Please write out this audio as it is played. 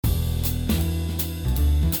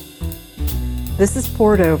This is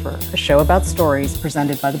Poured Over, a show about stories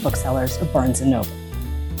presented by the booksellers of Barnes & Noble.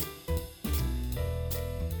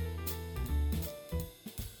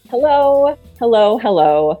 Hello, hello,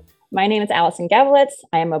 hello. My name is Allison Gavlitz.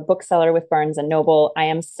 I am a bookseller with Barnes & Noble. I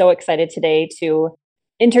am so excited today to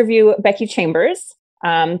interview Becky Chambers,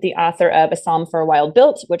 the author of A Psalm for a Wild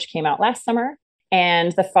Built, which came out last summer,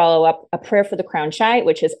 and the follow-up, A Prayer for the Crowned Shy,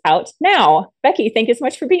 which is out now. Becky, thank you so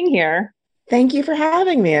much for being here. Thank you for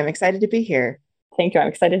having me. I'm excited to be here. Thank you. I'm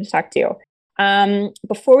excited to talk to you.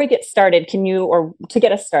 Before we get started, to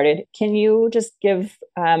get us started, can you just give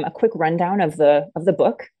a quick rundown of the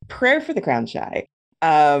book? Prayer for the Crowned Shy,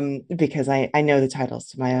 because I know the titles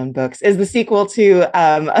to my own books, is the sequel to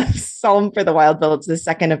A Psalm for the Wild Built. It's the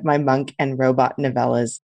second of my monk and robot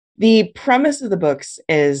novellas. The premise of the books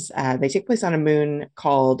is they take place on a moon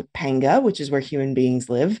called Panga, which is where human beings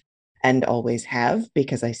live and always have,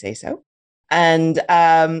 because I say so. And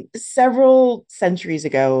several centuries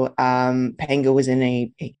ago, Panga was in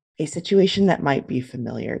a situation that might be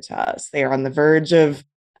familiar to us. They are on the verge of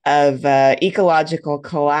ecological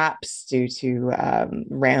collapse due to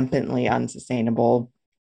rampantly unsustainable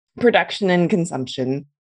production and consumption.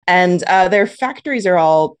 And their factories are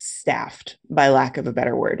all staffed, by lack of a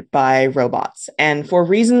better word, by robots. And for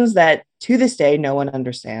reasons that to this day no one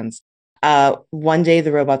understands, one day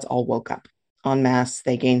the robots all woke up en masse.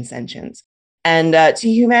 They gained sentience. And to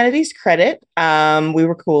humanity's credit, we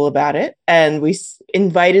were cool about it. And we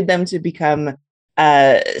invited them to become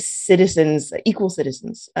equal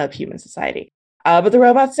citizens of human society. But the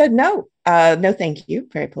robots said, no, thank you,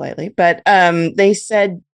 very politely. But they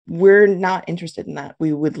said, we're not interested in that.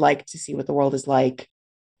 We would like to see what the world is like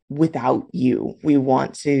without you. We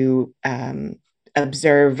want to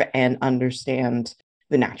observe and understand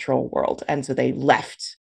the natural world. And so they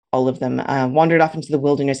left. All of them wandered off into the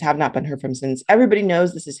wilderness, have not been heard from since. Everybody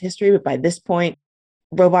knows this is history, but by this point,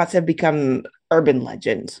 robots have become urban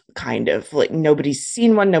legend, kind of. Like nobody's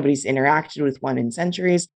seen one, nobody's interacted with one in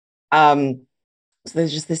centuries. So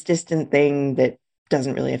there's just this distant thing that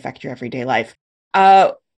doesn't really affect your everyday life.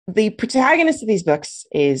 The protagonist of these books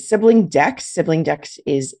is Sibling Dex. Sibling Dex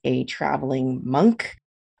is a traveling monk.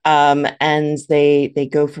 And they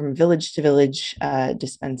go from village to village,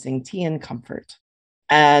 dispensing tea and comfort.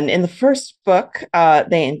 And in the first book,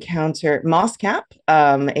 they encounter Mosscap,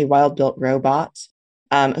 a wild-built robot,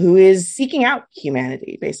 who is seeking out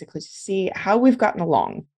humanity, basically, to see how we've gotten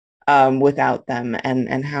along without them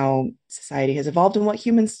and how society has evolved and what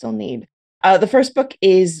humans still need. The first book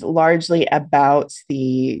is largely about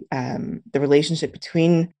the relationship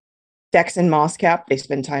between Dex and Mosscap. They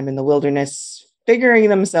spend time in the wilderness figuring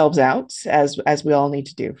themselves out, as we all need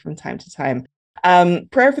to do from time to time.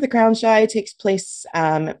 Prayer for the Crowned Shy takes place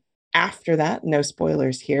after that. No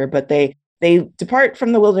spoilers here, but they depart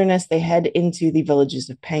from the wilderness. They head into the villages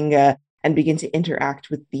of Panga and begin to interact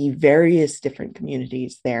with the various different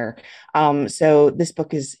communities there. So this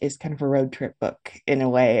book is kind of a road trip book in a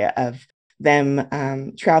way of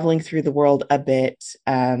them traveling through the world a bit,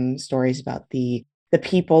 stories about the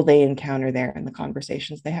people they encounter there and the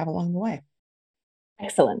conversations they have along the way.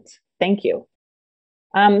 Excellent. Thank you.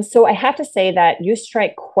 So I have to say that you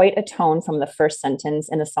strike quite a tone from the first sentence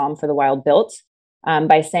in A Psalm for the Wild Built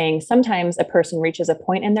by saying sometimes a person reaches a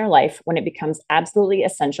point in their life when it becomes absolutely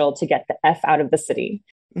essential to get the F out of the city.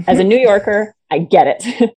 As a New Yorker, I get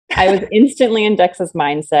it. I was instantly in Dex's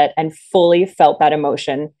mindset and fully felt that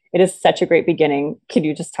emotion. It is such a great beginning. Could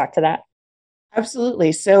you just talk to that?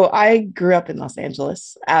 Absolutely. So I grew up in Los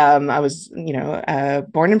Angeles. I was,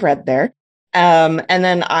 born and bred there. And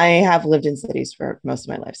then I have lived in cities for most of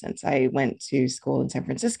my life since. I went to school in San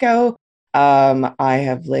Francisco. I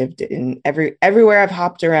have lived in everywhere I've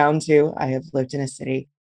hopped around to. I have lived in a city.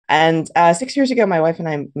 And 6 years ago, my wife and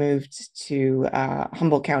I moved to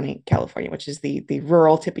Humboldt County, California, which is the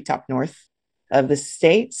rural tippy top north of the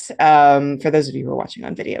state. For those of you who are watching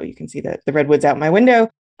on video, you can see the redwoods out my window.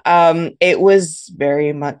 It was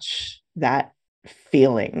very much that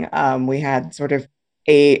feeling. We had sort of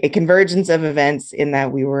a convergence of events in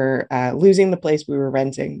that we were losing the place we were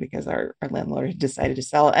renting because our landlord had decided to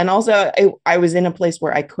sell. And also I was in a place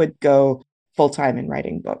where I could go full-time in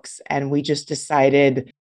writing books. And we just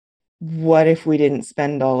decided, what if we didn't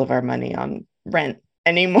spend all of our money on rent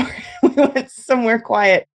anymore? We went somewhere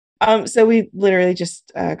quiet. So we literally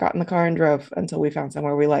just got in the car and drove until we found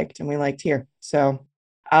somewhere we liked, and we liked here. So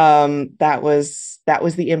that was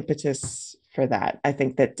the impetus for that. I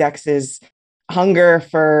think that Dex's hunger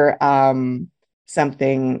for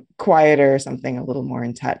something quieter, something a little more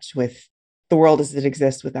in touch with the world as it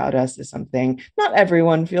exists without us is something not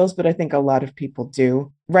everyone feels, but I think a lot of people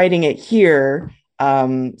do. Writing it here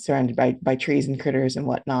surrounded by trees and critters and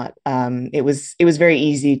whatnot. It was very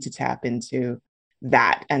easy to tap into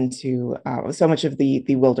that, and to so much of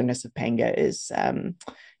the wilderness of Panga is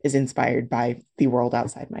inspired by the world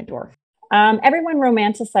outside my door. Everyone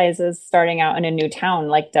romanticizes starting out in a new town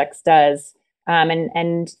like Dex does.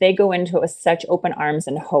 And they go into it with such open arms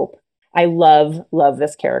and hope. I love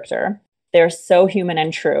this character. They're so human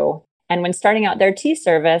and true. And when starting out their tea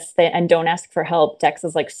service and don't ask for help, Dex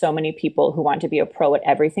is like so many people who want to be a pro at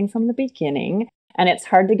everything from the beginning. And it's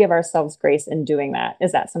hard to give ourselves grace in doing that.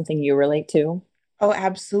 Is that something you relate to? Oh,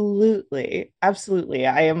 absolutely. Absolutely.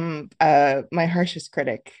 I am my harshest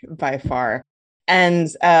critic by far. And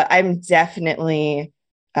I'm definitely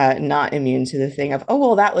not immune to the thing of, oh,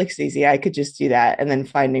 well, that looks easy. I could just do that. And then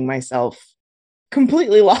finding myself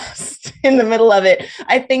completely lost in the middle of it.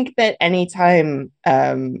 I think that anytime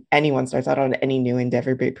anyone starts out on any new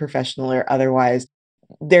endeavor, be it professional or otherwise,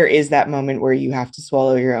 there is that moment where you have to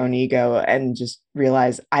swallow your own ego and just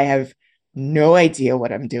realize I have no idea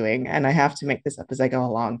what I'm doing and I have to make this up as I go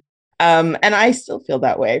along. And I still feel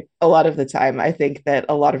that way a lot of the time. I think that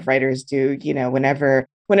a lot of writers do,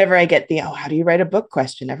 whenever I get the, oh, how do you write a book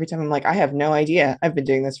question? Every time I'm like, I have no idea. I've been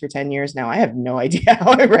doing this for 10 years now. I have no idea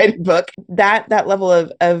how I write a book. That level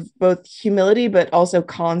of both humility, but also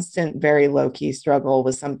constant, very low key struggle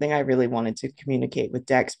was something I really wanted to communicate with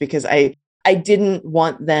Dex, because I didn't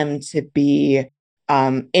want them to be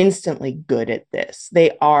instantly good at this.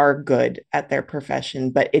 They are good at their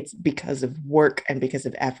profession, but it's because of work and because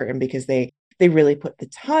of effort and because they really put the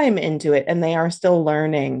time into it, and they are still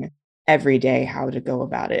learning every day how to go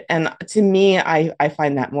about it. And to me, I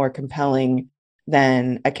find that more compelling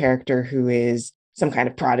than a character who is some kind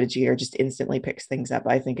of prodigy or just instantly picks things up.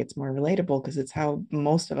 I think it's more relatable because it's how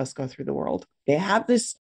most of us go through the world. They have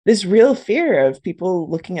this real fear of people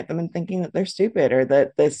looking at them and thinking that they're stupid or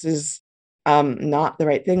that this is not the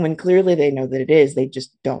right thing, when clearly they know that it is. They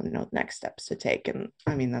just don't know the next steps to take. And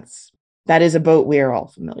I mean, that is a boat we are all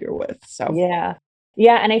familiar with. So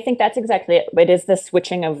yeah, and I think that's exactly it. It is the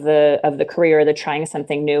switching of the career, the trying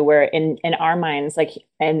something new, where in our minds, like,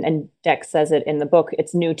 and Dex says it in the book,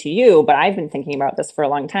 it's new to you, but I've been thinking about this for a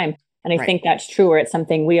long time. And I Right. think that's true, where it's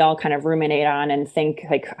something we all kind of ruminate on and think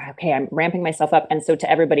like, okay, I'm ramping myself up. And so to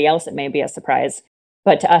everybody else, it may be a surprise.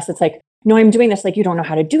 But to us, it's like, no, I'm doing this. Like, you don't know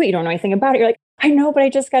how to do it. You don't know anything about it. You're like, I know, but I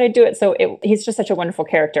just got to do it. So he's just such a wonderful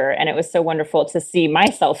character. And it was so wonderful to see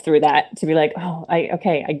myself through that, to be like, oh, I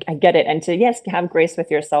get it. And to, yes, have grace with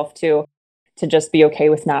yourself too, to just be okay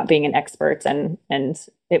with not being an expert.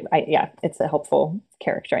 It's a helpful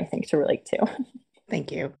character, I think, to relate to.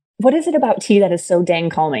 Thank you. What is it about tea that is so dang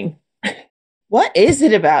calming? What is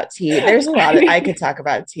it about tea? There's a lot I could talk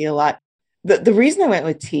about tea a lot. The reason I went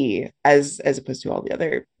with tea as opposed to all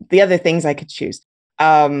the other things I could choose.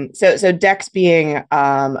 So Dex being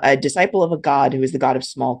a disciple of a god who is the god of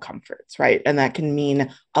small comforts, right? And that can mean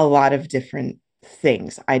a lot of different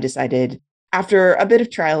things. I decided after a bit of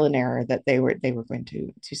trial and error that they were going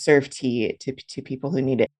to serve tea to people who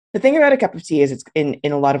need it. The thing about a cup of tea is it's in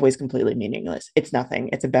a lot of ways completely meaningless. It's nothing.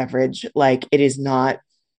 It's a beverage. Like, it is not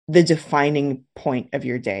the defining point of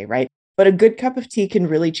your day, right? But a good cup of tea can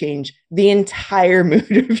really change the entire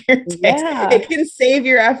mood of your day. Yeah. It can save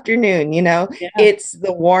your afternoon, Yeah. It's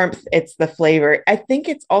the warmth, it's the flavor. I think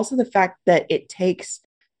it's also the fact that it takes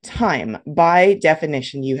time. By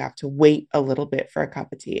definition, you have to wait a little bit for a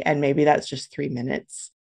cup of tea. And maybe that's just 3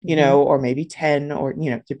 minutes, or maybe 10, or,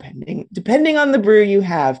 depending on the brew you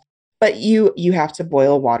have. But you have to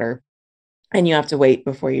boil water and you have to wait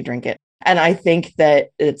before you drink it. And I think that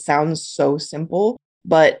it sounds so simple,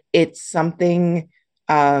 but it's something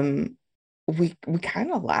we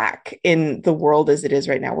kind of lack in the world as it is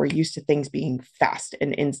right now. We're used to things being fast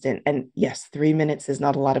and instant. And yes, 3 minutes is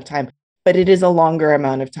not a lot of time, but it is a longer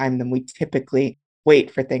amount of time than we typically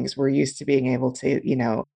wait for things. We're used to being able to,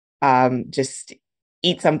 just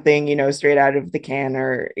eat something, straight out of the can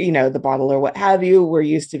or, the bottle or what have you. We're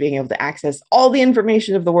used to being able to access all the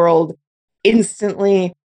information of the world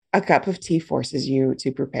instantly. A cup of tea forces you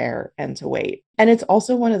to prepare and to wait. And it's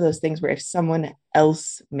also one of those things where if someone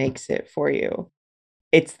else makes it for you,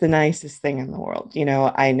 it's the nicest thing in the world.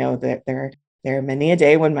 I know that there are many a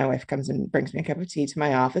day when my wife comes and brings me a cup of tea to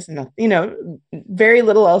my office, and very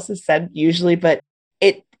little else is said usually, but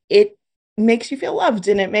it makes you feel loved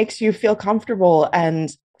and it makes you feel comfortable.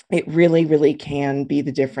 And it really, really can be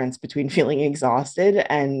the difference between feeling exhausted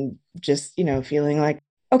and just, feeling like,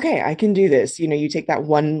 okay, I can do this. You take that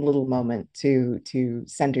one little moment to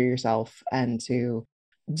center yourself and to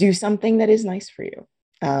do something that is nice for you.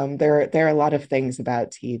 There are a lot of things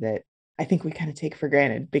about tea that I think we kind of take for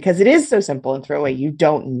granted because it is so simple and throw away. You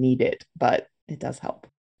don't need it, but it does help.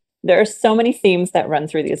 There are so many themes that run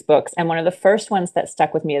through these books, and one of the first ones that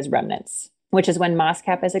stuck with me is remnants, which is when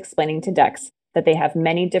Moscap is explaining to Dex that they have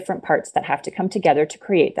many different parts that have to come together to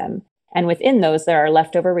create them. And within those, there are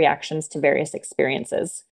leftover reactions to various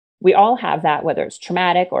experiences. We all have that, whether it's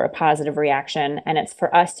traumatic or a positive reaction, and it's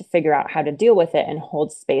for us to figure out how to deal with it and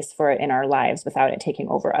hold space for it in our lives without it taking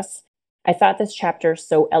over us. I thought this chapter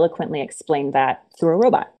so eloquently explained that through a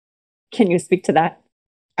robot. Can you speak to that?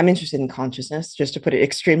 I'm interested in consciousness. Just to put it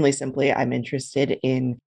extremely simply, I'm interested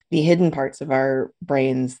in the hidden parts of our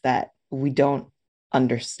brains that we don't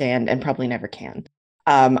understand and probably never can.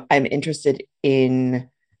 I'm interested in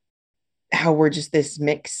how we're just this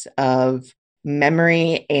mix of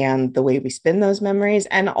memory and the way we spin those memories,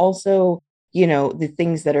 and also, the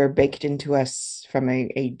things that are baked into us from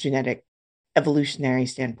a genetic evolutionary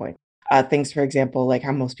standpoint. Things, for example, like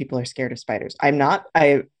how most people are scared of spiders. I'm not.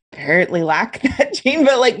 I apparently lack that gene,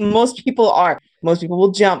 but like most people are. Most people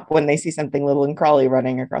will jump when they see something little and crawly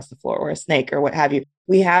running across the floor, or a snake or what have you.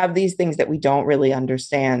 We have these things that we don't really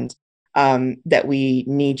understand, that we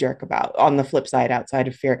knee jerk about. On the flip side, outside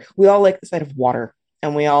of fear, we all like the sight of water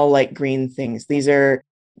and we all like green things. These are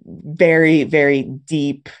very, very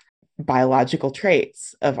deep biological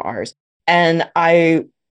traits of ours. And I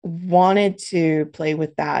wanted to play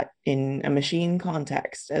with that in a machine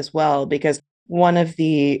context as well, because one of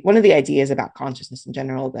the ideas about consciousness in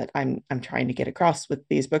general that I'm trying to get across with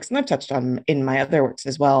these books, and I've touched on in my other works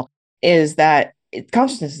as well, is that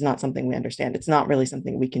consciousness is not something we understand. It's not really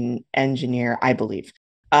something we can engineer, I believe.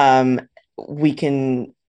 We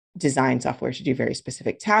can design software to do very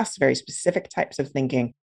specific tasks, very specific types of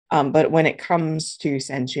thinking. But when it comes to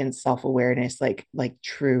sentience, self-awareness, like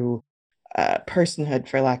true personhood,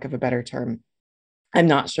 for lack of a better term, I'm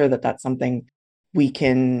not sure that that's something we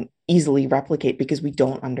can easily replicate because we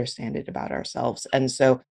don't understand it about ourselves. And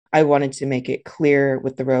so I wanted to make it clear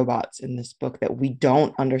with the robots in this book that we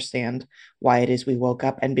don't understand why it is we woke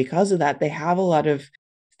up. And because of that, they have a lot of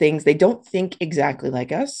things. They don't think exactly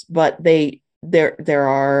like us, but there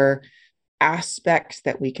are aspects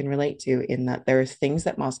that we can relate to, in that there are things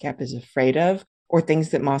that Moscap is afraid of, or things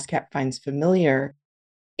that Moscap finds familiar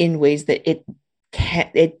in ways that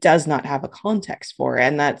it does not have a context for.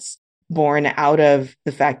 And that's born out of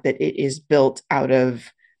the fact that it is built out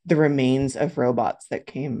of the remains of robots that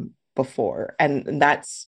came before. And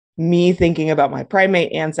that's me thinking about my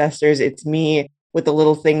primate ancestors. It's me with the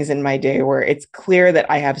little things in my day where it's clear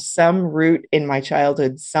that I have some root in my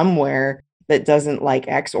childhood somewhere that doesn't like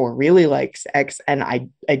X or really likes X, and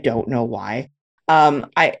I don't know why.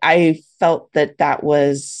 I felt that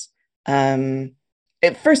was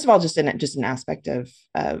first of all just an aspect of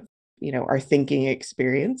our thinking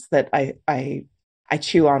experience that I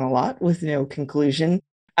chew on a lot with no conclusion.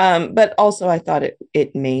 But also I thought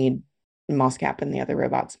it made Moscap and the other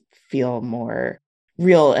robots feel more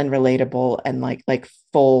real and relatable and like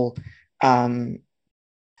full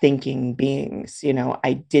thinking beings.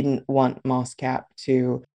 I didn't want Moscap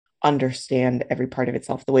to understand every part of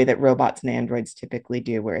itself the way that robots and androids typically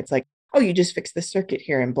do, where it's like, oh, you just fix the circuit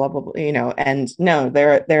here and blah blah blah, and no,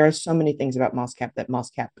 there are so many things about Moscap that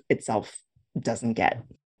Moscap itself doesn't get.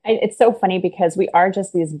 It's so funny because we are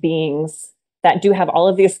just these beings that do have all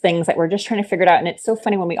of these things that we're just trying to figure it out. And it's so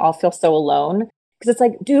funny when we all feel so alone, because it's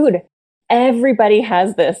like, dude, everybody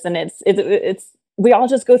has this, and it's we all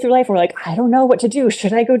just go through life and we're like, I don't know what to do.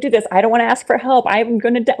 Should I go do this? I don't want to ask for help. I'm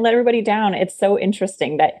going to let everybody down. It's so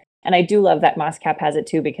interesting that, and I do love that Moscap has it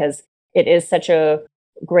too, because it is such a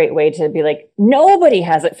great way to be like, nobody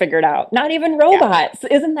has it figured out, not even robots.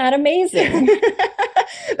 Yeah. Isn't that amazing?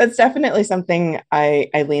 That's definitely something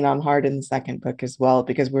I lean on hard in the second book as well,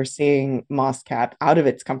 because we're seeing Moscap out of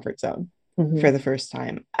its comfort zone for the first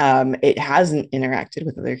time. It hasn't interacted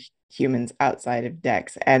with other humans outside of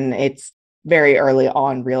Dex, and it's very early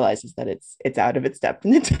on realizes that it's out of its depth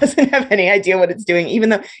and it doesn't have any idea what it's doing, even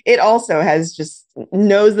though it also has just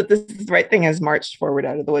knows that this is the right thing, has marched forward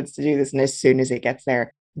out of the woods to do this. And as soon as it gets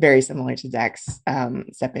there, very similar to Dex,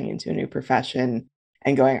 stepping into a new profession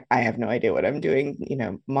and going, I have no idea what I'm doing.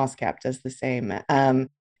 Moscap does the same. And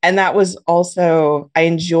that was also, I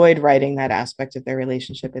enjoyed writing that aspect of their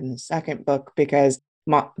relationship in the second book, because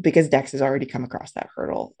Dex has already come across that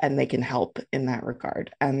hurdle and they can help in that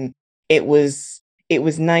regard. And it was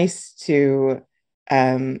nice to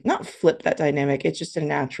not flip that dynamic. It's just a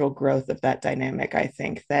natural growth of that dynamic. I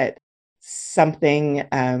think that something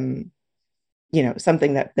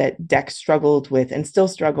that Dex struggled with and still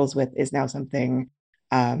struggles with is now something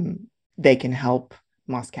they can help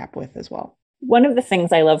Moscap with as well. One of the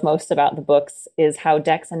things I love most about the books is how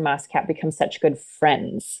Dex and Moscap become such good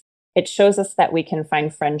friends. It shows us that we can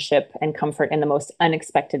find friendship and comfort in the most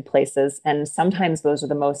unexpected places. And sometimes those are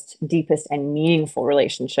the most deepest and meaningful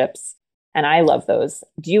relationships. And I love those.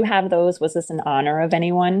 Do you have those? Was this in honor of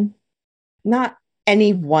anyone? Not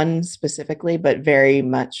any one specifically, but very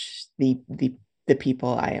much the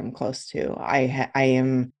people I am close to. I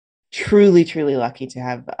am truly lucky to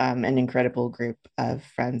have an incredible group of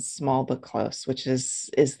friends, small but close, which is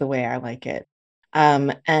the way I like it.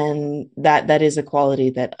 And that is a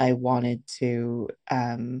quality that I wanted to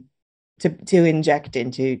inject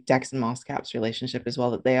into Dex and Mosscap's relationship as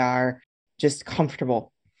well, that they are just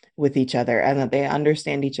comfortable with each other and that they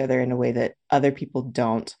understand each other in a way that other people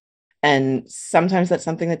don't. And sometimes that's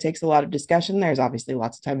something that takes a lot of discussion. There's obviously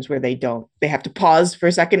lots of times where they have to pause for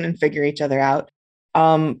a second and figure each other out.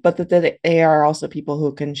 But that they are also people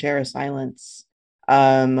who can share a silence,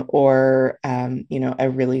 or a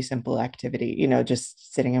really simple activity,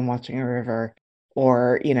 just sitting and watching a river,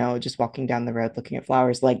 or just walking down the road looking at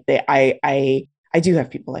flowers. Like I do have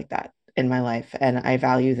people like that in my life, and I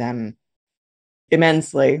value them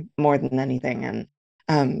immensely more than anything.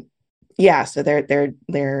 And yeah, so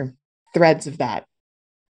they're threads of that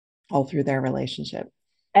all through their relationship.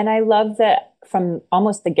 And I love that from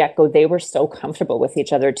almost the get-go, they were so comfortable with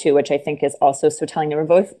each other too, which I think is also so telling. They were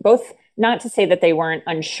both not to say that they weren't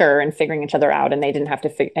unsure and figuring each other out and they didn't have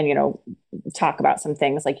to talk about some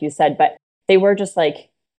things like you said, but they were just like,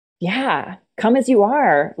 yeah, come as you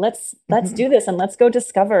are. Let's do this and let's go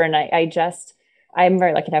discover. And I'm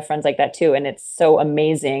very lucky to have friends like that too. And it's so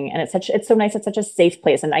amazing. And it's so nice. It's such a safe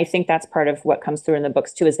place. And I think that's part of what comes through in the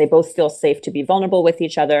books too, is they both feel safe to be vulnerable with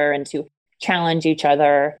each other and to challenge each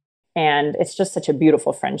other. And it's just such a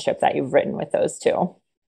beautiful friendship that you've written with those two.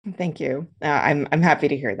 Thank you. I'm happy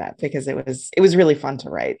to hear that, because it was really fun to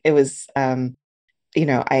write. It was, I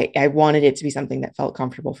wanted it to be something that felt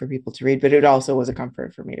comfortable for people to read, but it also was a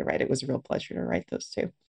comfort for me to write. It was a real pleasure to write those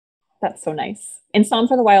two. That's so nice. In Psalm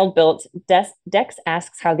for the Wild Built, Dex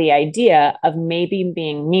asks how the idea of maybe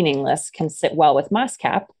being meaningless can sit well with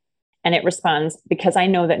Mosscap. And it responds, because I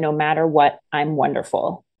know that no matter what, I'm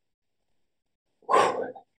wonderful.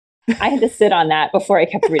 I had to sit on that before I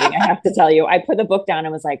kept reading. I have to tell you, I put the book down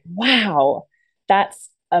and was like, wow, that's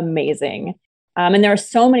amazing. And there are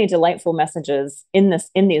so many delightful messages in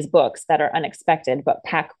these books that are unexpected, but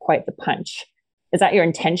pack quite the punch. Is that your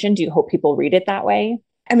intention? Do you hope people read it that way?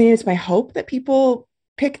 I mean, it's my hope that people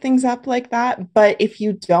pick things up like that, but if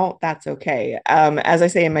you don't, that's okay. As I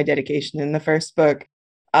say in my dedication in the first book,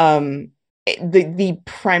 the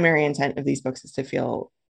primary intent of these books is to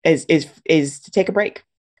feel is to take a break,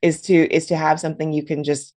 is to have something you can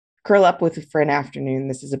just curl up with for an afternoon.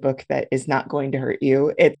 This is a book that is not going to hurt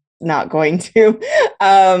you. It's not going to,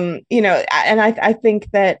 and I think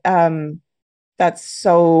that that's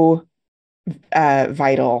so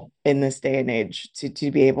vital in this day and age,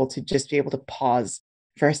 to be able to pause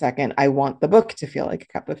for a second. I want the book to feel like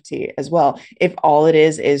a cup of tea as well. If all it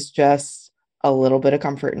is just a little bit of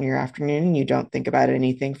comfort in your afternoon and you don't think about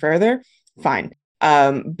anything further, fine.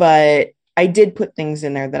 But I did put things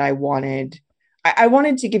in there that I wanted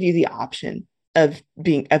to give you the option of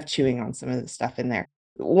chewing on some of the stuff in there.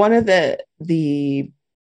 One of the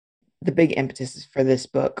big impetuses for this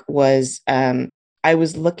book was I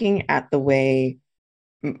was looking at the way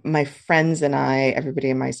my friends and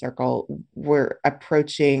everybody in my circle, were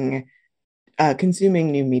approaching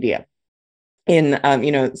consuming new media in,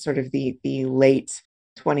 sort of the late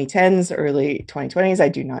 2010s, early 2020s. I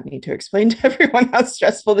do not need to explain to everyone how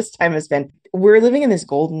stressful this time has been. We're living in this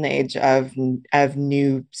golden age of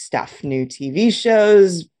new stuff, new TV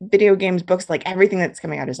shows, video games, books, like everything that's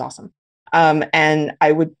coming out is awesome. And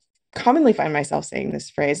I would commonly find myself saying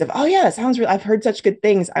this phrase of, oh yeah, that sounds real. I've heard such good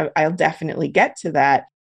things. I'll definitely get to that.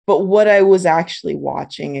 But what I was actually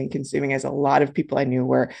watching and consuming, as a lot of people I knew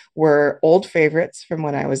were old favorites from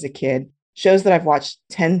when I was a kid, shows that I've watched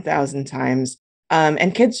 10,000 times,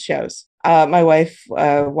 and kids shows. My wife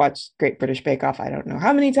watched Great British Bake Off, I don't know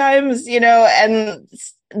how many times, and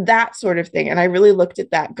that sort of thing. And I really looked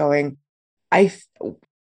at that going,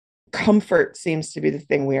 comfort seems to be the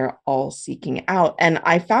thing we are all seeking out. And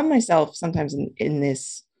I found myself sometimes in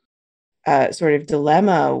this sort of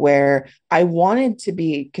dilemma where I wanted to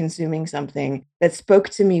be consuming something that spoke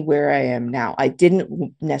to me where I am now. I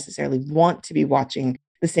didn't necessarily want to be watching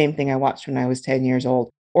the same thing I watched when I was 10 years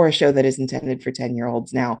old, or a show that is intended for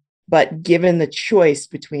 10-year-olds now. But given the choice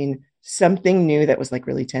between something new that was like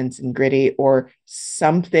really tense and gritty, or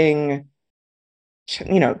something,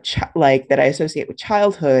 like that I associate with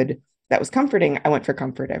childhood that was comforting, I went for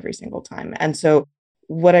comfort every single time. And so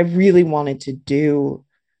what I really wanted to do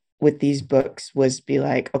with these books was be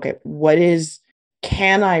like, okay, what is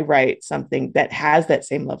can I write something that has that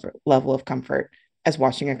same level of comfort as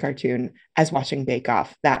watching a cartoon, as watching Bake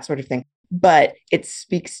Off, that sort of thing? But it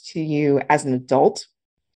speaks to you as an adult.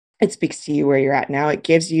 It speaks to you where you're at now. It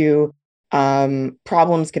gives you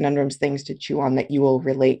problems, conundrums, things to chew on that you will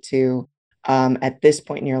relate to at this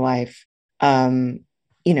point in your life. You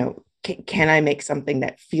know, can I make something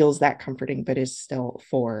that feels that comforting, but is still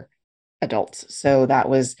for adults? So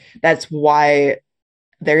that's why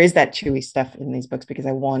there is that chewy stuff in these books, because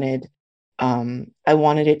I wanted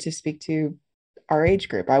it to speak to our age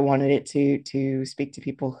group. I wanted it to speak to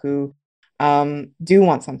people who do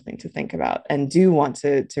want something to think about and do want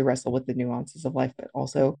to wrestle with the nuances of life, but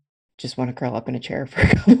also just want to curl up in a chair for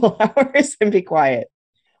a couple hours and be quiet.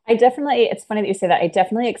 It's funny that you say that. I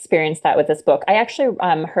definitely experienced that with this book. I actually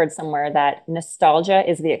heard somewhere that nostalgia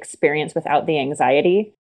is the experience without the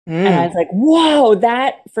anxiety. And I was like, whoa,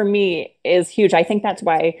 that for me is huge. I think that's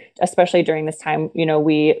why, especially during this time, you know,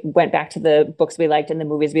 we went back to the books we liked and the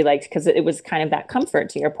movies we liked, because it was kind of that comfort,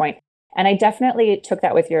 to your point. And I definitely took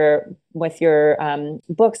that with your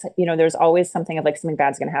books. You know, there's always something of like something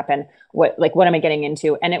bad's going to happen. What am I getting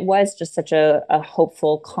into? And it was just such a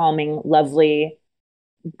hopeful, calming, lovely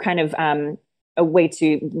kind of a way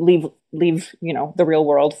to leave, you know, the real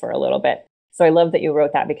world for a little bit. So I love that you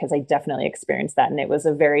wrote that, because I definitely experienced that. And it was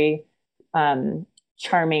a very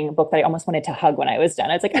charming book that I almost wanted to hug when I was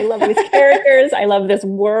done. I was like, I love these characters. I love this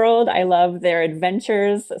world. I love their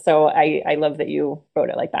adventures. So I love that you wrote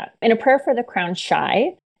it like that. In A Prayer for the Crown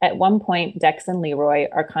Shy, at one point, Dex and Leroy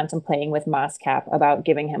are contemplating with Moscap about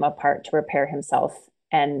giving him a part to repair himself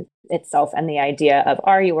and itself. And the idea of,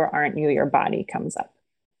 are you or aren't you, your body comes up.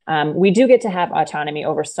 We do get to have autonomy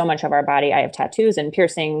over so much of our body. I have tattoos and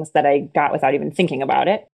piercings that I got without even thinking about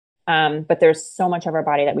it. But there's so much of our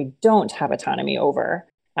body that we don't have autonomy over.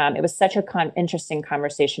 It was such a interesting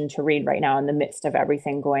conversation to read right now in the midst of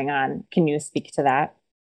everything going on. Can you speak to that?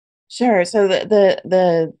 Sure. So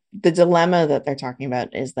the dilemma that they're talking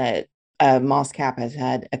about is that Moscap has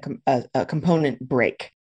had a component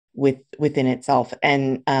break within itself,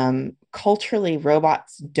 and culturally,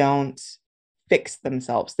 robots don't fix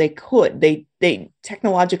themselves. They could. They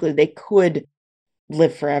technologically they could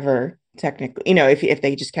live forever. Technically, you know, if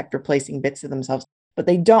they just kept replacing bits of themselves, but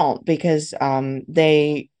they don't, because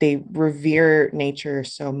they revere nature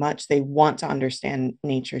so much. They want to understand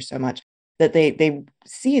nature so much that they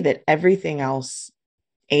see that everything else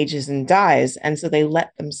ages and dies, and so they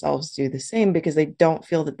let themselves do the same, because they don't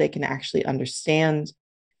feel that they can actually understand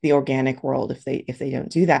the organic world if they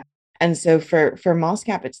don't do that. And so for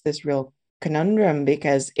Moscap, it's this real conundrum,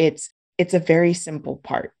 because it's a very simple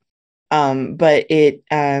part, but it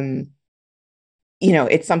you know,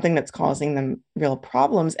 it's something that's causing them real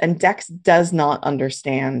problems. And Dex does not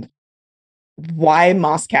understand why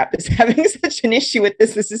Moscap is having such an issue with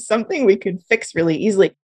this. This is something we could fix really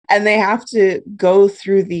easily. And they have to go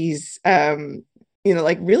through these, you know,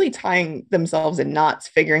 like really tying themselves in knots,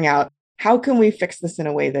 figuring out how can we fix this in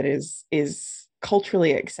a way that is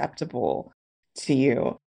culturally acceptable to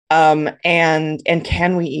you. And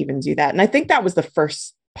can we even do that? And I think that was the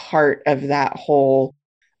first part of that whole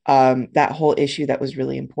issue that was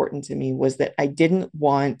really important to me, was that I didn't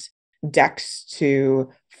want Dex to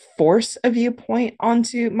force a viewpoint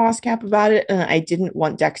onto Moscap about it, and I didn't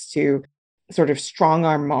want Dex to sort of strong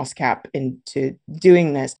arm Moscap into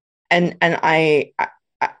doing this. And I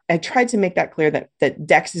tried to make that clear that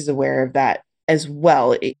Dex is aware of that as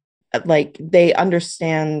well. Like they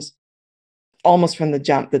understand almost from the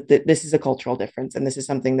jump that this is a cultural difference, and this is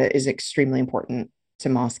something that is extremely important to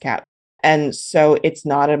Moscap. And so it's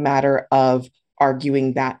not a matter of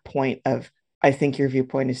arguing that point of, I think your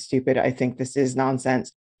viewpoint is stupid, I think this is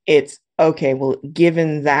nonsense. It's okay, well,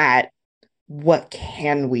 given that, what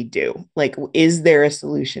can we do? Like, is there a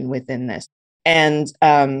solution within this? And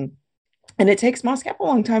it takes Moscap a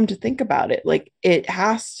long time to think about it. Like, it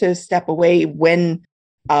has to step away when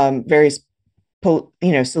various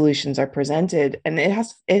solutions are presented, and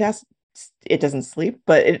it doesn't sleep,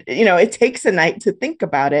 but it takes a night to think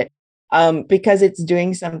about it, because it's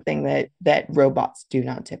doing something that robots do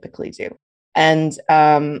not typically do. And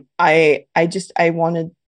I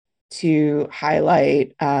wanted to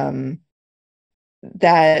highlight that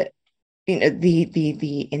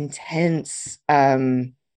the intense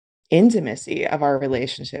intimacy of our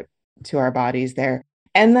relationship to our bodies there,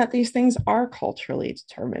 and that these things are culturally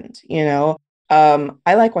determined.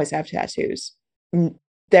 I likewise have tattoos.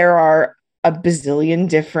 There are a bazillion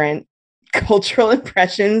different cultural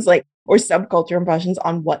impressions, or subculture impressions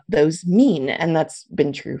on what those mean, and that's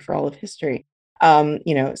been true for all of history.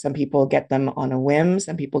 Some people get them on a whim,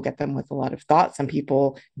 some people get them with a lot of thought, some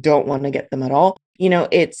people don't want to get them at all.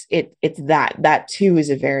 It's that too is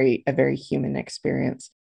a very human experience.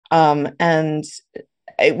 And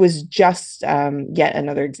it was just yet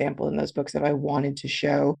another example in those books that I wanted to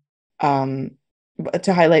show,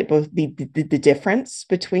 to highlight both the difference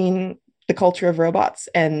between the culture of robots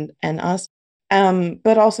and us,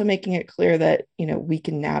 but also making it clear that we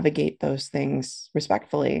can navigate those things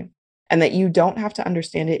respectfully, and that you don't have to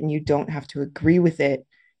understand it and you don't have to agree with it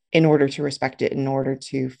in order to respect it, in order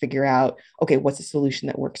to figure out, okay, what's a solution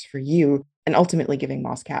that works for you, and ultimately giving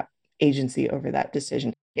MOSCAP agency over that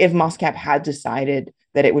decision. If MOSCAP had decided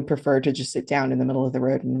that it would prefer to just sit down in the middle of the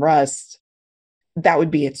road and rust, that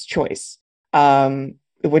would be its choice.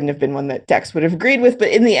 It wouldn't have been one that Dex would have agreed with, but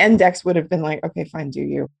in the end, Dex would have been like, okay, fine, do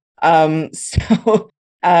you. That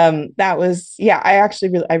was, yeah,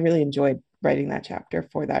 I really enjoyed writing that chapter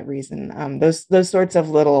for that reason. Those sorts of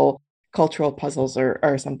little cultural puzzles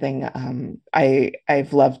are something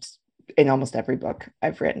I've loved in almost every book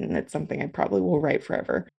I've written. It's something I probably will write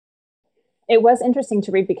forever. It was interesting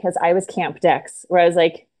to read because I was Camp Dex, where I was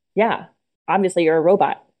like, yeah, obviously you're a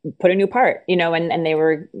robot, put a new part, and they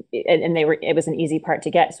were, it was an easy part to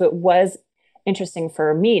get. So it was interesting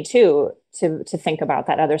for me too, to think about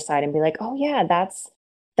that other side and be like, oh yeah, that's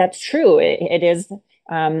true. It is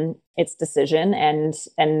its decision, and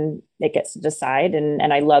it gets to decide.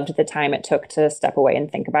 And I loved the time it took to step away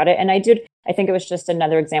and think about it. And I think it was just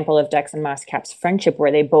another example of Dex and MOSCAP's friendship,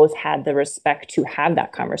 where they both had the respect to have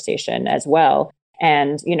that conversation as well.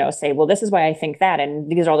 And, say, well, this is why I think that,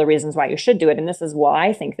 and these are all the reasons why you should do it. And this is why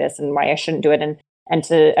I think this and why I shouldn't do it. And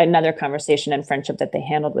to another conversation and friendship that they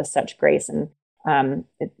handled with such grace. And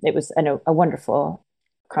it was a wonderful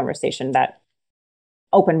conversation that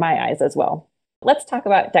opened my eyes as well. Let's talk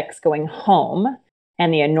about Dex going home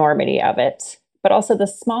and the enormity of it, but also the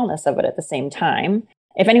smallness of it at the same time.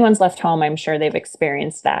 If anyone's left home, I'm sure they've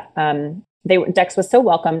experienced that. Dex was so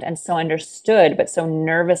welcomed and so understood, but so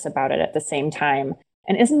nervous about it at the same time.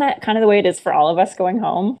 And isn't that kind of the way it is for all of us going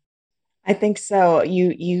home? I think so.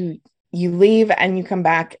 You leave and you come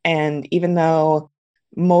back, and even though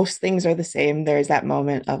most things are the same, there's that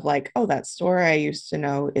moment of like, oh, that store I used to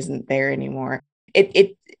know isn't there anymore.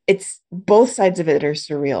 It's both sides of it are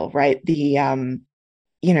surreal, right? The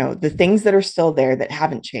things that are still there that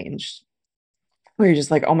haven't changed, where you're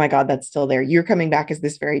just like, oh my God, that's still there. You're coming back as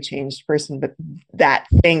this very changed person, but that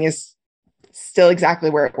thing is still exactly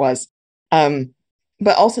where it was.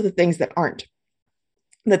 But also the things that aren't,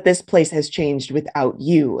 that this place has changed without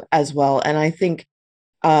you as well. And I think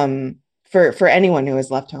for anyone who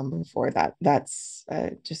has left home before, that's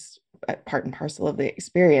just part and parcel of the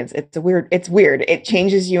experience. It's weird. It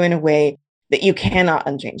changes you in a way that you cannot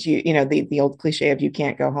unchange. The old cliche of you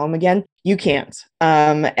can't go home again. You can't.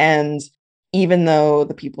 And even though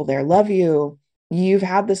the people there love you, you've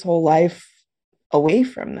had this whole life away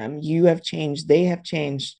from them. You have changed. They have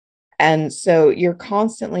changed. And so you're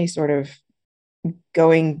constantly sort of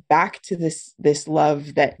going back to this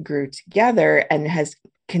love that grew together and has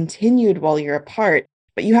continued while you're apart,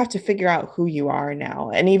 but you have to figure out who you are now.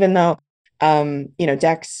 And even though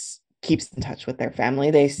Dex keeps in touch with their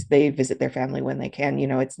family, they visit their family when they can,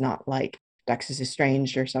 it's not like Dex is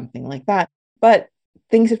estranged or something like that, but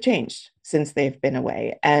things have changed since they've been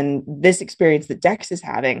away. And this experience that Dex is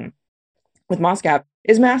having with MOSCAP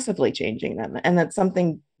is massively changing them. And that's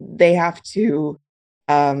something they have to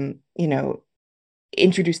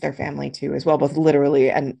introduce their family to as well, both literally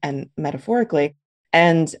and metaphorically.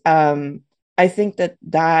 And I think that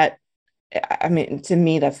to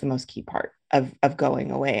me, that's the most key part of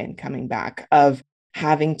going away and coming back, of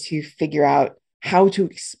having to figure out how to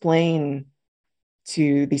explain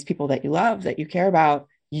to these people that you love, that you care about,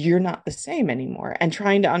 you're not the same anymore, and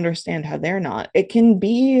trying to understand how they're not. It can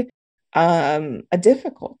be a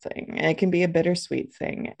difficult thing, and it can be a bittersweet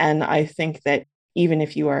thing. And I think that even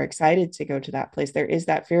if you are excited to go to that place, there is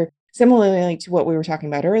that fear, similarly to what we were talking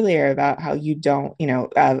about earlier about how you don't,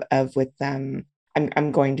 with them,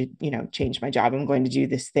 I'm going to, change my job. I'm going to do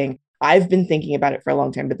this thing. I've been thinking about it for a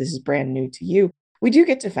long time, but this is brand new to you. We do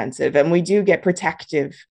get defensive and we do get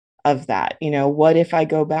protective of that. What if I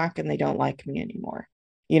go back and they don't like me anymore?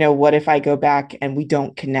 What if I go back and we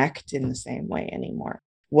don't connect in the same way anymore?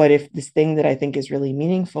 What if this thing that I think is really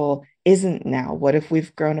meaningful isn't now? What if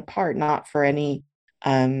we've grown apart, not for any,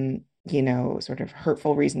 sort of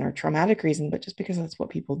hurtful reason or traumatic reason, but just because that's what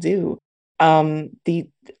people do.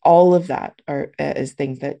 All of that is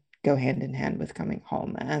things that go hand in hand with coming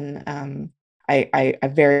home. And I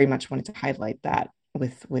very much wanted to highlight that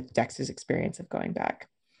with Dex's experience of going back.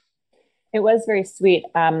 It was very sweet.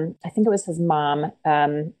 I think it was his mom,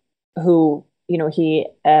 who,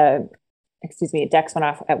 Dex went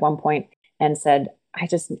off at one point and said, I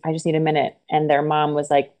just need a minute. And their mom was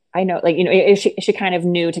like, I know, like, she kind of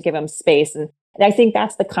knew to give him space. And I think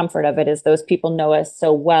that's the comfort of it, is those people know us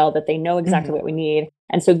so well that they know exactly what we need.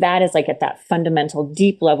 And so that is like at that fundamental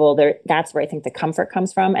deep level there, that's where I think the comfort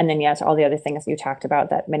comes from. And then yes, all the other things you talked about,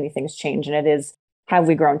 that many things change. And it is, have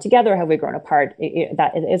we grown together? Have we grown apart?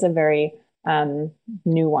 That it is a very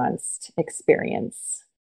nuanced experience.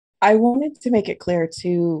 I wanted to make it clear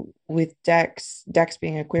too, with Dex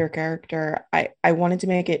being a queer character, I wanted to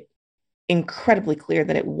make it incredibly clear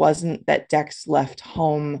that it wasn't that Dex left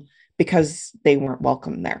home because they weren't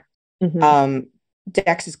welcome there.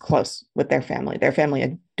 Dex is close with their family. Their family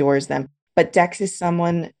adores them, but Dex is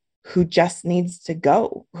someone who just needs to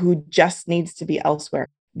go, who just needs to be elsewhere.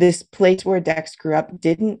 This place where Dex grew up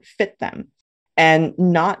didn't fit them, and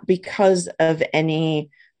not because of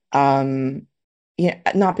any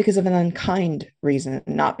not because of an unkind reason,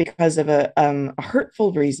 not because of a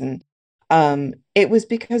hurtful reason. It was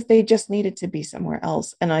because they just needed to be somewhere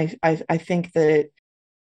else. And I think that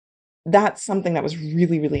that's something that was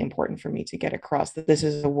really, really important for me to get across, that this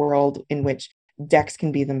is a world in which Dex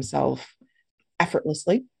can be themselves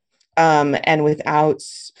effortlessly, and without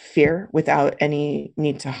fear, without any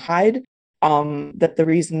need to hide. That the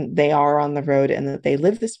reason they are on the road and that they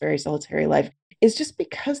live this very solitary life is just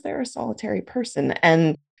because they're a solitary person,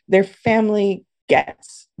 and their family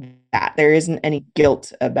gets that. There isn't any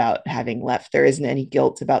guilt about having left. There isn't any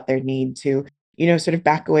guilt about their need to, sort of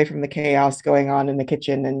back away from the chaos going on in the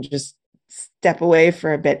kitchen and just step away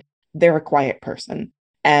for a bit. They're a quiet person,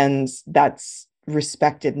 and that's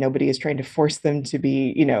respected. Nobody is trying to force them to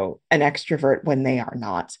be, an extrovert when they are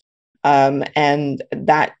not. And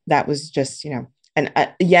that was just, and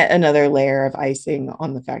yet another layer of icing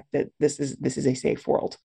on the fact that this is a safe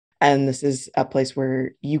world, and this is a place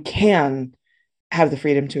where you can have the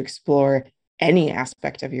freedom to explore any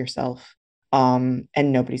aspect of yourself, and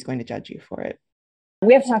nobody's going to judge you for it.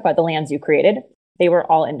 We have to talk about the lands you created. They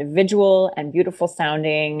were all individual and beautiful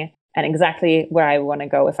sounding, and exactly where I want to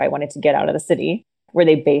go if I wanted to get out of the city. Were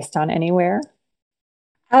they based on anywhere?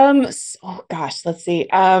 Oh gosh, let's see.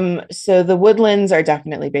 So the woodlands are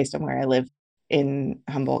definitely based on where I live in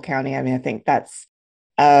Humboldt County. I mean, I think that's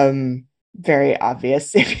very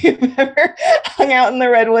obvious if you've ever hung out in the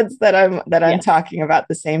redwoods that I'm yes. talking about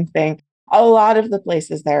the same thing. A lot of the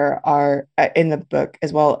places there are in the book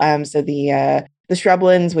as well. So the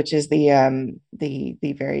shrublands, which is the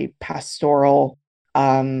very pastoral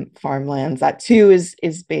farmlands, that too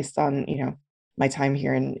is based on, my time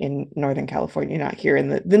here in Northern California, not here in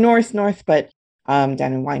the north, but down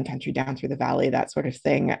in wine country, down through the valley, that sort of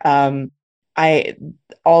thing.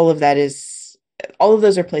 All of those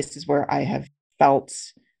are places where I have felt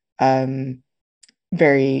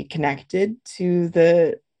very connected to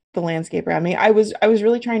the landscape around me. I was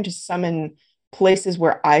really trying to summon places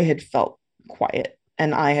where I had felt quiet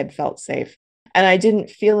and I had felt safe, and I didn't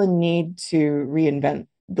feel a need to reinvent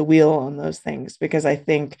the wheel on those things, because I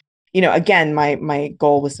think, again, my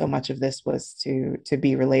goal with so much of this was to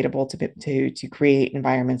be relatable, to create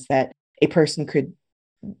environments that a person could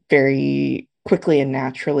very quickly and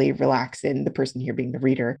naturally relax in, the person here being the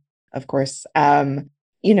reader, of course.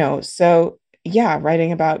 So yeah,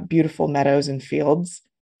 writing about beautiful meadows and fields,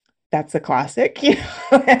 that's a classic,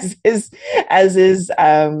 as is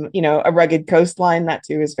a rugged coastline, that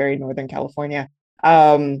too is very Northern California.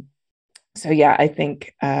 So yeah, I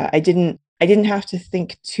think I didn't have to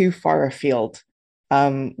think too far afield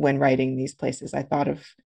when writing these places. I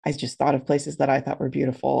just thought of places that I thought were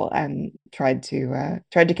beautiful and tried to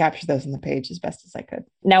capture those on the page as best as I could.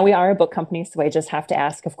 Now, we are a book company, so I just have to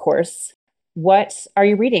ask, of course, what are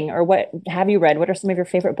you reading, or what have you read? What are some of your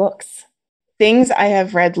favorite books? Things I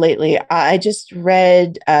have read lately. I just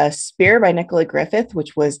read Spear by Nicola Griffith,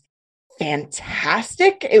 which was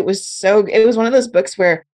fantastic. It was one of those books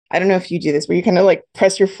where, I don't know if you do this, where you kind of like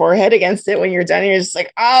press your forehead against it when you're done. And you're just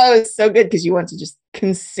like, oh, it's so good, because you want to just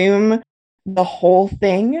consume the whole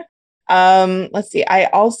thing. Let's see.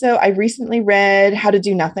 I recently read How to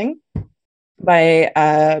Do Nothing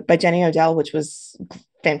by Jenny Odell, which was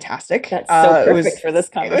fantastic. That's so perfect for this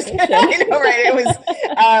conversation. I know, right? It was,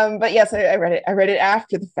 but yes, I read it. I read it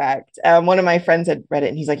after the fact. One of my friends had read it,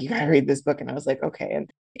 and he's like, "You got to read this book," and I was like, "Okay."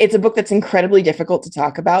 And it's a book that's incredibly difficult to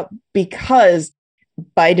talk about, because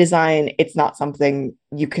by design, it's not something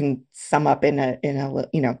you can sum up in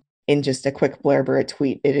just a quick blurb or a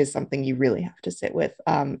tweet. It is something you really have to sit with.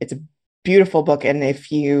 It's a beautiful book, and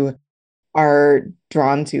if you are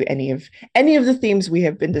drawn to any of the themes we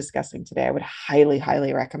have been discussing today, I would highly,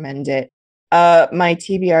 highly recommend it. My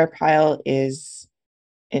TBR pile is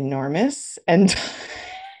enormous and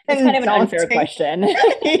it's kind of an unfair question.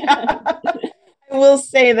 Yeah. I will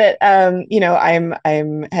say that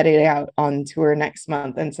I'm heading out on tour next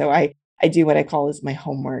month, and so I do what I call is my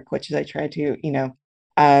homework, which is I try to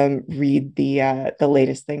read the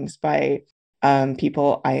latest things by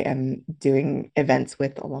people I am doing events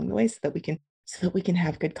with along the way, so that we can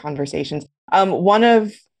have good conversations. One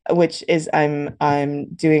of which is I'm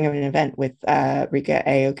doing an event with Rika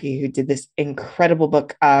Aoki, who did this incredible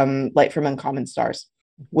book, Light from Uncommon Stars,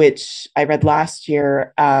 which I read last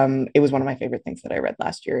year. It was one of my favorite things that I read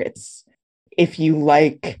last year. It's, if you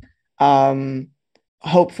like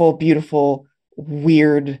hopeful, beautiful,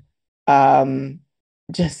 weird,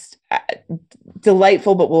 just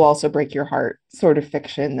delightful, but will also break your heart sort of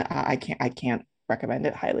fiction. I can't recommend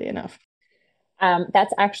it highly enough.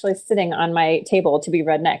 That's actually sitting on my table to be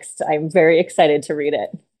read next. I'm very excited to read it.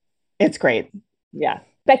 It's great. Yeah.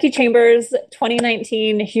 Becky Chambers,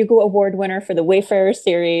 2019 Hugo Award winner for the Wayfarer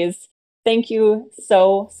series. Thank you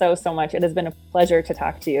so much. It has been a pleasure to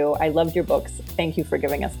talk to you. I loved your books. Thank you for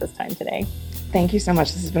giving us this time today. Thank you so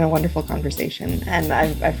much. This has been a wonderful conversation, and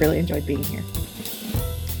I've really enjoyed being here.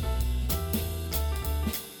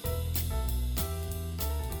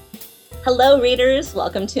 Hello, readers.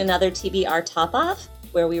 Welcome to another TBR Top Off,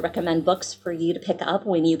 where we recommend books for you to pick up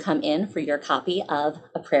when you come in for your copy of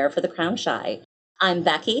A Prayer for the Crown Shy. I'm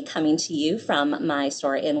Becky, coming to you from my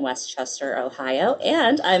store in Westchester, Ohio,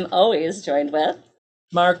 and I'm always joined with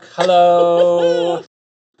Mark. Hello.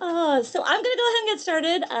 So I'm going to go ahead and get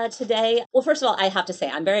started today. Well, first of all, I have to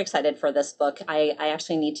say I'm very excited for this book. I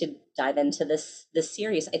actually need to dive into this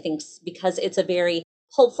series, I think, because it's a very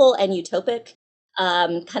hopeful and utopic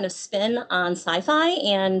kind of spin on sci-fi,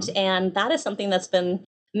 and that is something that's been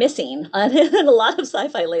missing in a lot of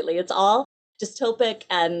sci-fi lately. It's all dystopic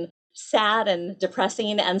and sad and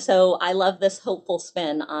depressing, and so I love this hopeful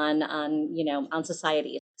spin on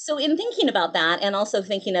society. So in thinking about that, and also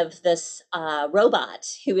thinking of this robot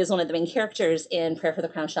who is one of the main characters in Prayer for the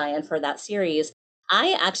Crown Shy and for that series,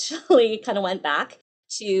 I actually kind of went back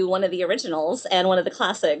to one of the originals and one of the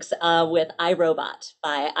classics with I, Robot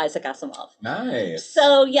by Isaac Asimov. Nice.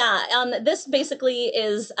 So yeah, this basically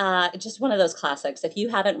is just one of those classics. If you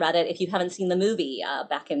haven't read it, if you haven't seen the movie,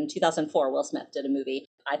 back in 2004, Will Smith did a movie.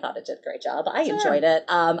 I thought it did a great job. I enjoyed it.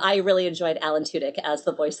 I really enjoyed Alan Tudyk as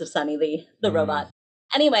the voice of Sunny, the robot.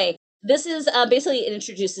 Anyway, this is basically, it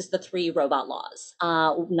introduces the 3 robot laws.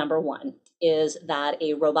 Number 1 is that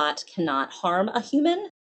a robot cannot harm a human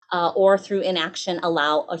or through inaction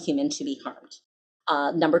allow a human to be harmed.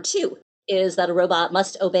 Number 2 is that a robot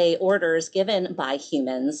must obey orders given by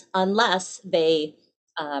humans unless they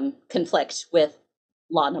conflict with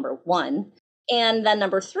law number 1. And then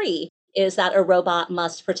number 3 is that a robot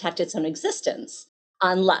must protect its own existence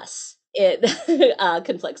unless it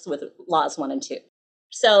conflicts with laws 1 and 2.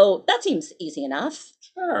 So that seems easy enough.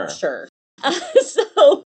 Sure.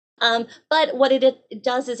 But what it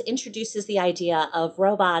does is introduces the idea of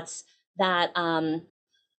robots that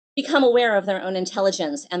become aware of their own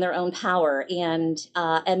intelligence and their own power, and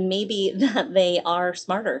maybe that they are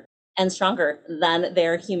smarter and stronger than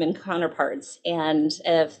their human counterparts. And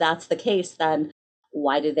if that's the case, then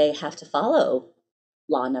why do they have to follow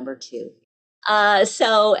law number 2?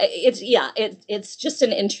 So it's just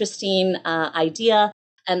an interesting idea.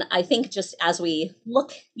 And I think just as we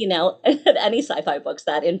look, at any sci-fi books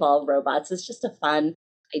that involve robots, it's just a fun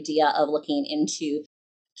idea of looking into,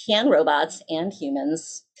 can robots and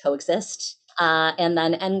humans coexist? And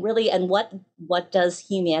what does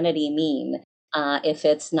humanity mean if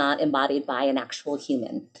it's not embodied by an actual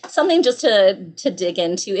human? Something just to dig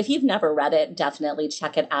into. If you've never read it, definitely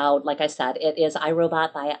check it out. Like I said, it is I,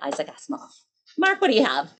 Robot by Isaac Asimov. Mark, what do you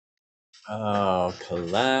have? Oh,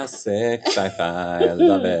 classic sci-fi. I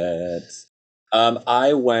love it.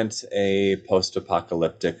 I went a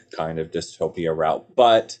post-apocalyptic kind of dystopia route,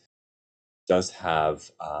 but does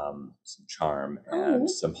have some charm and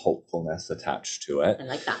some hopefulness attached to it. I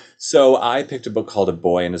like that. So I picked a book called A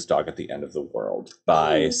Boy and His Dog at the End of the World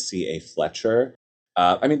by C.A. Fletcher.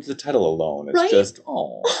 The title alone is just,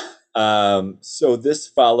 so this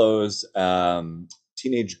follows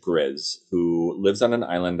teenage Grizz, who lives on an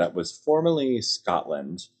island that was formerly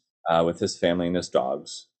Scotland with his family and his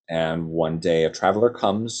dogs. And one day a traveler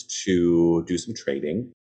comes to do some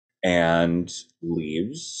trading and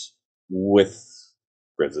leaves with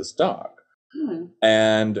Grizz's dog.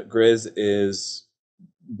 And Grizz is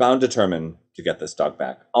bound determined to get this dog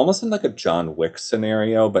back. Almost in like a John Wick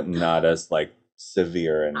scenario, but not as like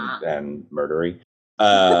severe and murdery.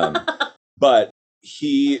 But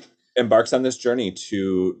he embarks on this journey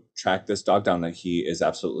to track this dog down that he is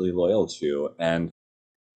absolutely loyal to, and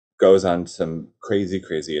goes on some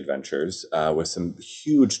crazy adventures with some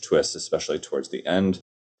huge twists, especially towards the end.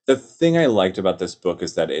 The thing I liked about this book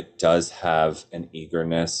is that it does have an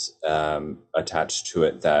eagerness attached to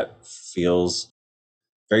it that feels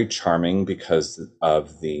very charming because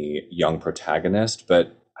of the young protagonist,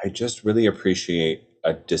 but I just really appreciate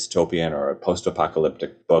a dystopian or a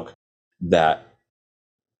post-apocalyptic book that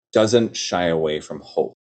doesn't shy away from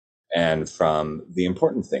hope and from the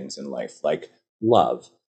important things in life, like love,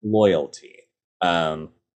 loyalty,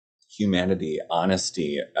 humanity,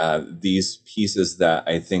 honesty, these pieces that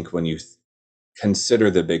I think when you consider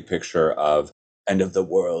the big picture of end of the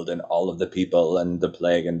world and all of the people and the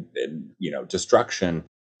plague and destruction,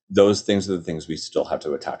 those things are the things we still have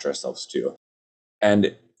to attach ourselves to.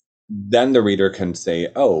 And then the reader can say,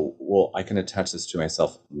 oh, well, I can attach this to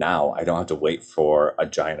myself now. I don't have to wait for a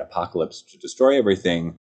giant apocalypse to destroy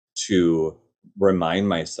everything to remind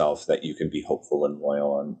myself that you can be hopeful and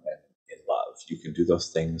loyal and in love. You can do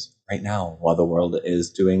those things right now while the world is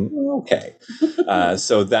doing okay.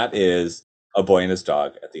 So that is A Boy and His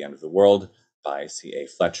Dog at the End of the World by C.A.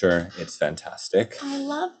 Fletcher. It's fantastic. I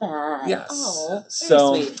love that. Yes. Oh,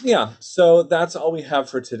 so very sweet. Yeah. So that's all we have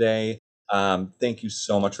for today. Thank you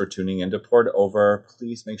so much for tuning in to Poured Over.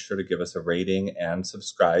 Please make sure to give us a rating and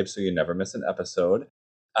subscribe so you never miss an episode.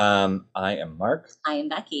 I am Mark. I am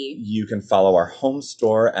Becky. You can follow our home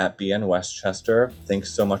store at BN Westchester.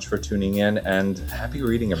 Thanks so much for tuning in, and happy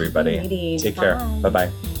reading, everybody. Happy reading. Take care.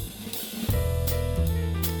 Bye-bye.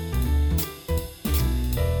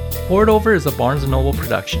 Poured Over is a Barnes & Noble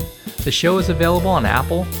production. The show is available on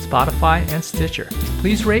Apple, Spotify, and Stitcher.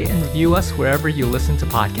 Please rate and review us wherever you listen to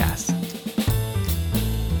podcasts.